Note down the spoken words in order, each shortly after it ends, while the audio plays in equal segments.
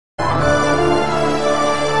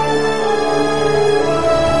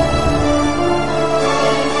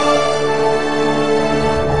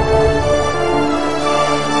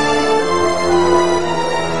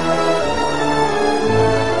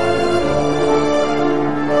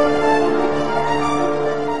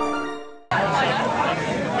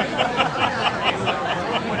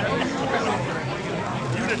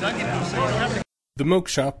The Moke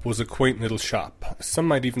Shop was a quaint little shop, some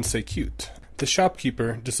might even say cute. The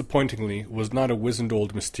shopkeeper, disappointingly, was not a wizened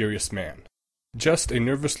old mysterious man. Just a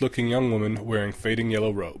nervous-looking young woman wearing fading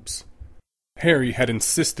yellow robes. Harry had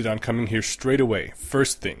insisted on coming here straight away,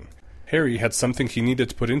 first thing. Harry had something he needed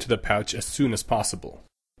to put into the pouch as soon as possible.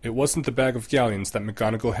 It wasn't the bag of galleons that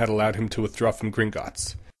McGonagall had allowed him to withdraw from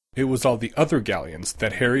Gringotts. It was all the other galleons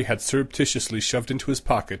that Harry had surreptitiously shoved into his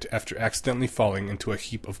pocket after accidentally falling into a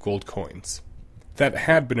heap of gold coins. That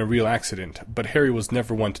had been a real accident, but Harry was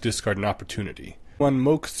never one to discard an opportunity. On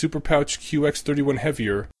Moke Super Pouch QX31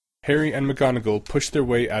 Heavier, Harry and McGonagall pushed their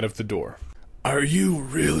way out of the door. "Are you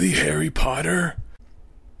really Harry Potter?"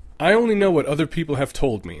 I only know what other people have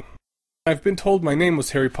told me. I've been told my name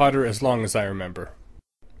was Harry Potter as long as I remember.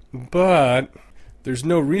 But there's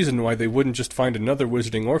no reason why they wouldn't just find another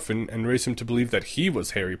wizarding orphan and raise him to believe that he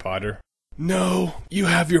was Harry Potter. No, you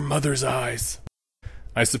have your mother's eyes.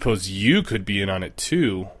 I suppose you could be in on it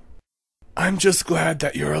too. I'm just glad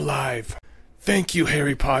that you're alive. Thank you,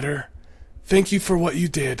 Harry Potter. Thank you for what you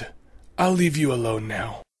did. I'll leave you alone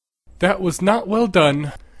now. That was not well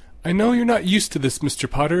done. I know you're not used to this,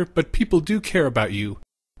 Mr. Potter, but people do care about you.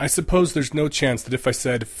 I suppose there's no chance that if I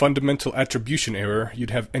said fundamental attribution error, you'd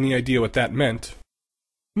have any idea what that meant.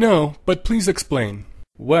 No, but please explain.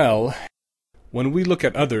 Well, when we look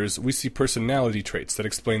at others, we see personality traits that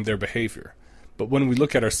explain their behavior. But when we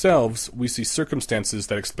look at ourselves, we see circumstances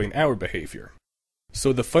that explain our behavior.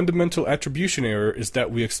 So the fundamental attribution error is that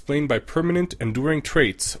we explain by permanent, enduring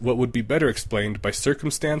traits what would be better explained by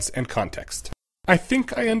circumstance and context. I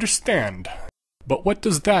think I understand. But what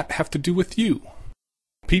does that have to do with you?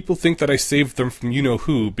 People think that I saved them from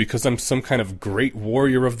you-know-who because I'm some kind of great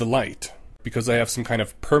warrior of the light. Because I have some kind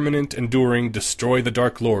of permanent, enduring, destroy the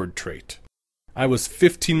Dark Lord trait. I was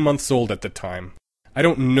 15 months old at the time. I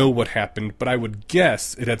don't know what happened, but I would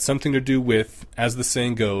guess it had something to do with, as the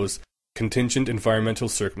saying goes, contingent environmental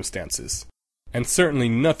circumstances. And certainly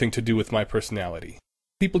nothing to do with my personality.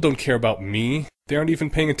 People don't care about me. They aren't even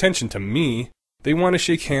paying attention to me. They want to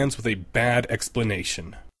shake hands with a bad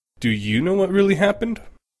explanation. Do you know what really happened?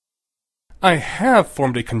 I have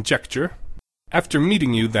formed a conjecture. After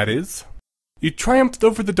meeting you, that is. You triumphed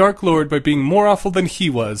over the Dark Lord by being more awful than he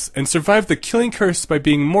was, and survived the killing curse by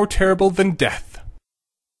being more terrible than death.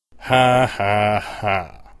 Ha ha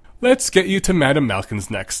ha. Let's get you to Madame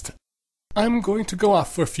Malkin's next. I'm going to go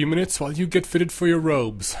off for a few minutes while you get fitted for your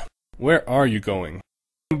robes. Where are you going?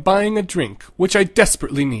 I'm buying a drink, which I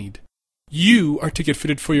desperately need. You are to get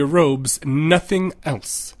fitted for your robes, nothing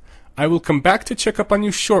else. I will come back to check up on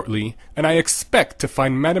you shortly, and I expect to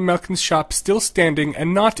find Madame Malkin's shop still standing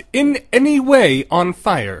and not in any way on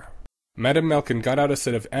fire. Madame Malkin got out a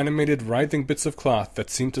set of animated, writhing bits of cloth that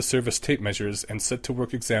seemed to serve as tape measures and set to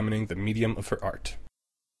work examining the medium of her art.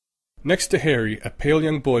 Next to Harry, a pale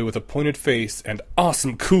young boy with a pointed face and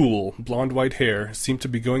awesome cool blonde-white hair seemed to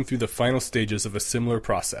be going through the final stages of a similar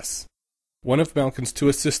process. One of Malkin's two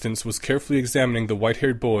assistants was carefully examining the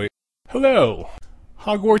white-haired boy. Hello!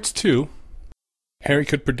 Hogwarts too? Harry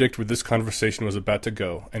could predict where this conversation was about to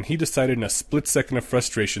go, and he decided in a split second of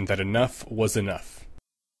frustration that enough was enough.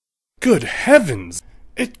 Good heavens!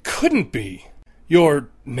 It couldn't be! Your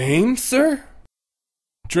name, sir?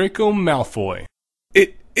 Draco Malfoy.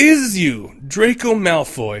 It is you, Draco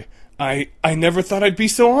Malfoy. I never thought I'd be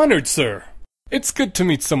so honored, sir. It's good to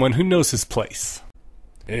meet someone who knows his place.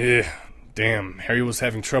 Damn, Harry was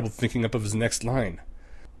having trouble thinking up of his next line.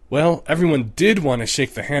 Well, everyone did want to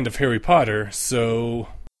shake the hand of Harry Potter, so...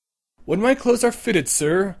 When my clothes are fitted,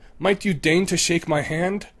 sir, might you deign to shake my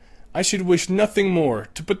hand? I should wish nothing more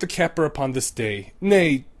to put the capper upon this day,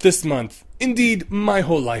 nay, this month, indeed, my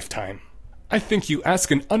whole lifetime. I think you ask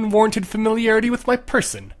an unwarranted familiarity with my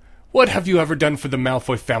person. What have you ever done for the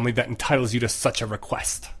Malfoy family that entitles you to such a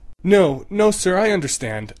request? No, sir, I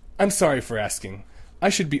understand. I'm sorry for asking. I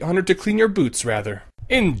should be honored to clean your boots, rather.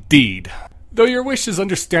 Indeed. Though your wish is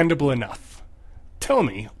understandable enough. Tell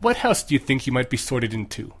me, what house do you think you might be sorted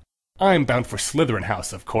into? I'm bound for Slytherin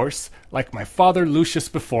House, of course, like my father Lucius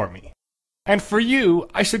before me. And for you,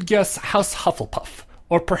 I should guess House Hufflepuff,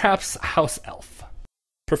 or perhaps House Elf.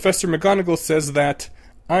 Professor McGonagall says that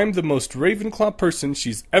I'm the most Ravenclaw person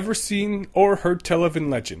she's ever seen or heard tell of in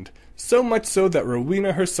legend, so much so that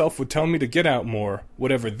Rowena herself would tell me to get out more,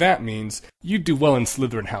 whatever that means. You'd do well in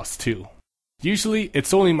Slytherin House, too. Usually,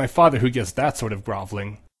 it's only my father who gets that sort of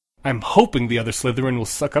groveling. I'm hoping the other Slytherin will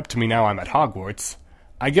suck up to me now I'm at Hogwarts.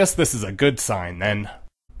 I guess this is a good sign, then.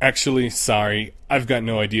 Actually, sorry, I've got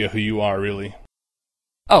no idea who you are, really.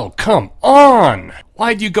 Oh, come on!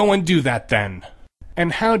 Why'd you go and do that, then?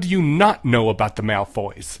 And how do you not know about the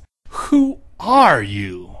Malfoys? Who are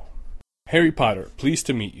you? Harry Potter, pleased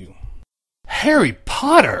to meet you. Harry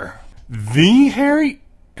Potter? The Harry?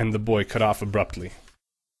 And the boy cut off abruptly.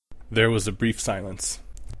 There was a brief silence.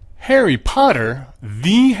 Harry Potter?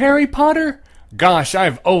 The Harry Potter? Gosh,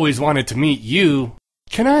 I've always wanted to meet you.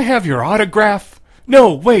 Can I have your autograph?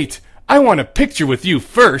 No, wait, I want a picture with you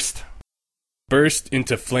first. Burst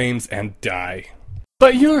into flames and die.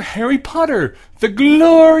 But you're Harry Potter, the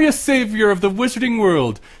glorious savior of the wizarding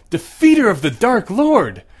world, defeater of the Dark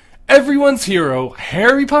Lord, everyone's hero,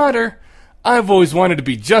 Harry Potter. I've always wanted to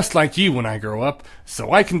be just like you when I grow up,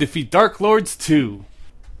 so I can defeat Dark Lords too.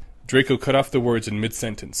 Draco cut off the words in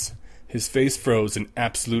mid-sentence. His face froze in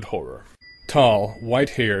absolute horror. Tall,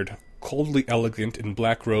 white-haired, coldly elegant in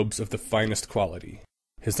black robes of the finest quality.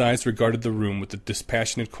 His eyes regarded the room with the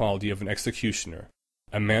dispassionate quality of an executioner,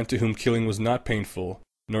 a man to whom killing was not painful,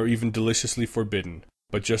 nor even deliciously forbidden,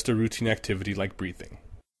 but just a routine activity like breathing.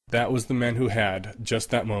 That was the man who had, just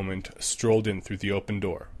that moment, strolled in through the open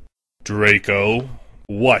door. Draco,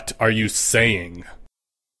 what are you saying?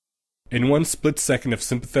 In one split second of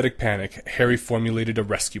sympathetic panic, Harry formulated a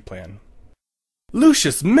rescue plan.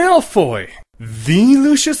 Lucius Malfoy! The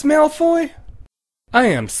Lucius Malfoy? I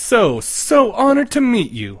am so honored to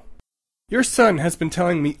meet you. Your son has been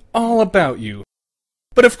telling me all about you.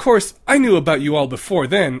 But of course, I knew about you all before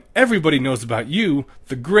then. Everybody knows about you,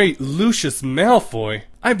 the great Lucius Malfoy.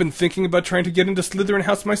 I've been thinking about trying to get into Slytherin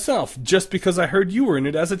House myself, just because I heard you were in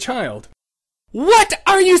it as a child. What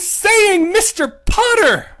are you saying, Mr.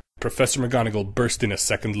 Potter? Professor McGonagall burst in a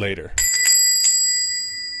second later.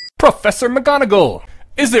 Professor McGonagall!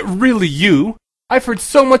 Is it really you? I've heard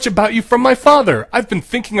so much about you from my father. I've been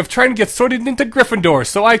thinking of trying to get sorted into Gryffindor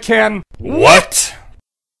so I can... What?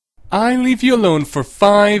 I leave you alone for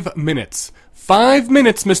 5 minutes. 5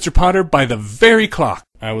 minutes, Mr. Potter, by the very clock.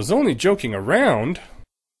 I was only joking around.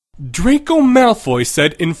 Draco Malfoy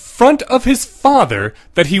said in front of his father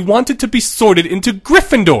that he wanted to be sorted into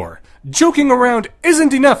Gryffindor. Joking around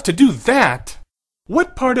isn't enough to do that.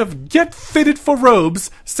 What part of get fitted for robes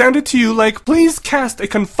sounded to you like please cast a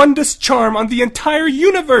confundus charm on the entire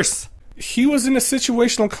universe? He was in a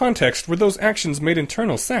situational context where those actions made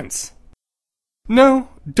internal sense. No,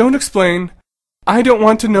 don't explain. I don't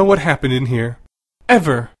want to know what happened in here.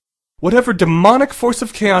 Ever. Whatever demonic force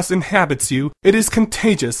of chaos inhabits you, it is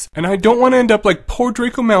contagious, and I don't want to end up like poor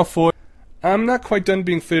Draco Malfoy. I'm not quite done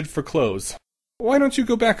being fitted for clothes. Why don't you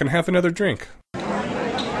go back and have another drink?